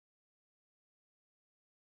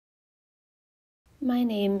My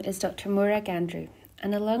name is Dr. Morag Andrew,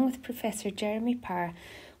 and along with Professor Jeremy Parr,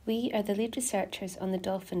 we are the lead researchers on the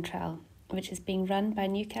DOLFIN trial, which is being run by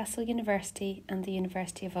Newcastle University and the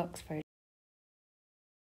University of Oxford.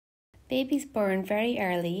 Babies born very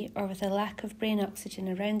early or with a lack of brain oxygen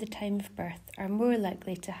around the time of birth are more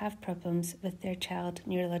likely to have problems with their child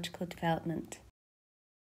neurological development.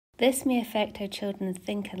 This may affect how children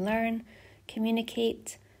think and learn,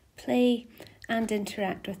 communicate, play, and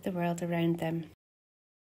interact with the world around them.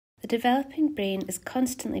 The developing brain is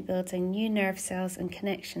constantly building new nerve cells and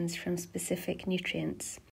connections from specific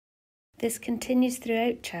nutrients. This continues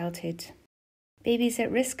throughout childhood. Babies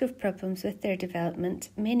at risk of problems with their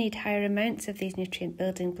development may need higher amounts of these nutrient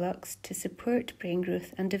building blocks to support brain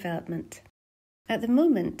growth and development. At the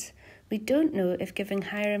moment, we don't know if giving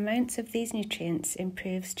higher amounts of these nutrients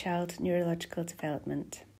improves child neurological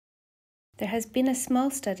development. There has been a small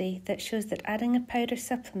study that shows that adding a powder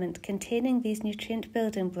supplement containing these nutrient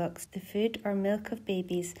building blocks to the food or milk of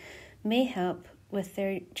babies may help with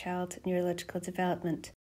their child neurological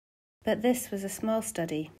development. But this was a small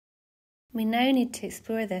study. We now need to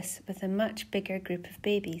explore this with a much bigger group of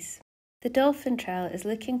babies. The DOLFIN trial is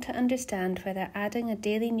looking to understand whether adding a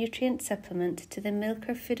daily nutrient supplement to the milk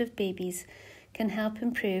or food of babies can help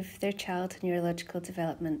improve their child neurological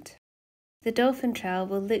development. The DOLFIN trial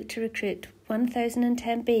will look to recruit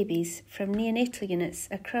 1,010 babies from neonatal units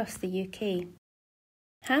across the UK.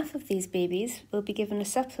 Half of these babies will be given a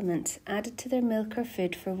supplement added to their milk or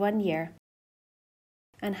food for 1 year,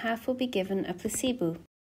 and half will be given a placebo,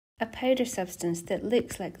 a powder substance that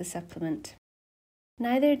looks like the supplement.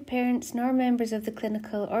 Neither parents nor members of the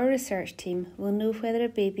clinical or research team will know whether a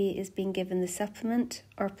baby is being given the supplement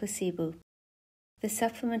or placebo. The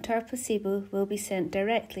supplement or placebo will be sent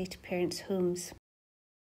directly to parents' homes.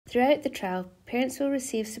 Throughout the trial, parents will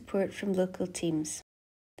receive support from local teams.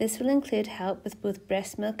 This will include help with both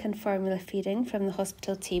breast milk and formula feeding from the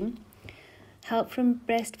hospital team, help from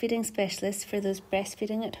breastfeeding specialists for those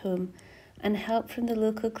breastfeeding at home, and help from the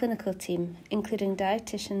local clinical team, including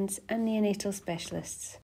dietitians and neonatal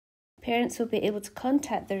specialists. Parents will be able to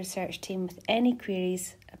contact the research team with any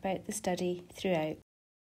queries about the study throughout.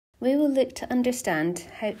 We will look to understand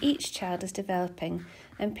how each child is developing,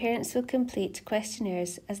 and parents will complete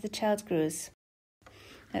questionnaires as the child grows.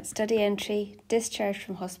 At study entry, discharge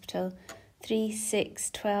from hospital, 3,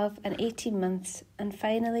 6, 12 and 18 months, and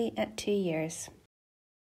finally at 2 years.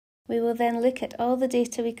 We will then look at all the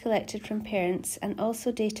data we collected from parents and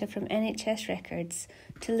also data from NHS records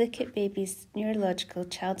to look at babies' neurological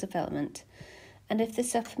child development and if the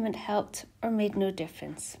supplement helped or made no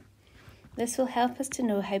difference. This will help us to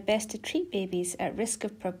know how best to treat babies at risk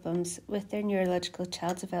of problems with their neurological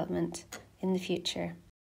child development in the future.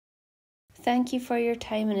 Thank you for your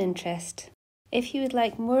time and interest. If you would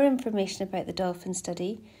like more information about the DOLFIN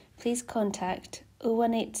study, please contact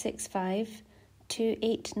 01865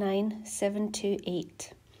 289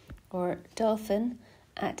 728 or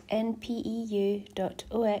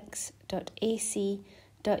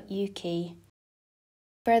dolphin@npeu.ox.ac.uk.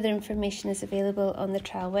 Further information is available on the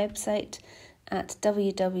trial website at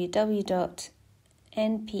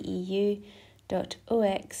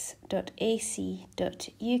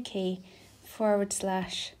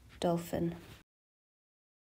www.npeu.ox.ac.uk/dolphin.